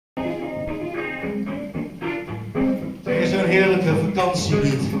heerlijke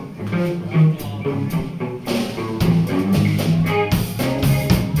vakantielied.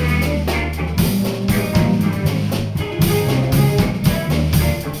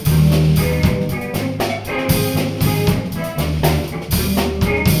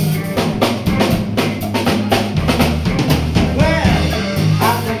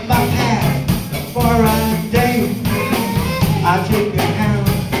 I took the hound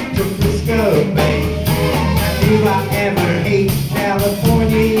to Frisco Bay. Do I ever hate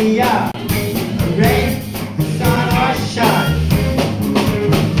California? Rain, sun or shine.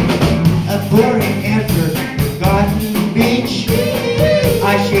 A boring answer, Garden Beach.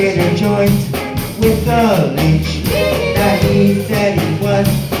 I shared a joint with a leech. Now he said he was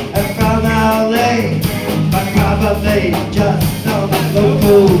from LA, but probably just some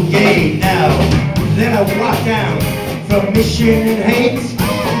local gay. Now, then I walked down from Mission and Haight,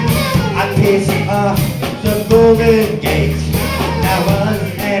 I pissed off the Golden Gate. Now was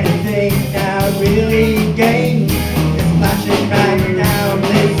anything now really gained? It's flashing right down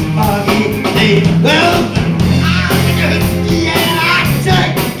this foggy lane. Well, I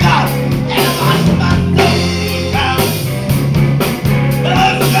take off and I lost my soul pounds. But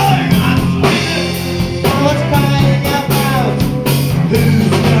I was going on swinging. So what's crying about? Who's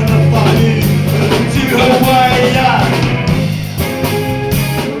gonna find it to Hawaii?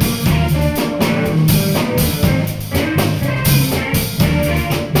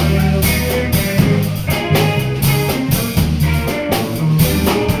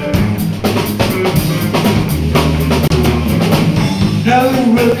 No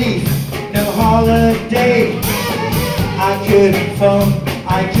relief, no holiday. I couldn't phone,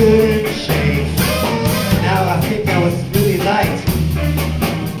 I couldn't shave. Now I think I was really light,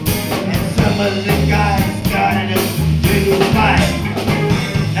 and some of the guys started to fight.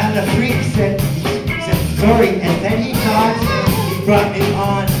 Now the freak said sorry, and then he thought he brought me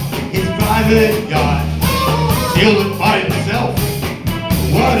on his private yacht. Sailing by himself,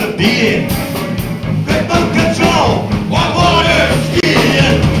 what a being! Grip of control!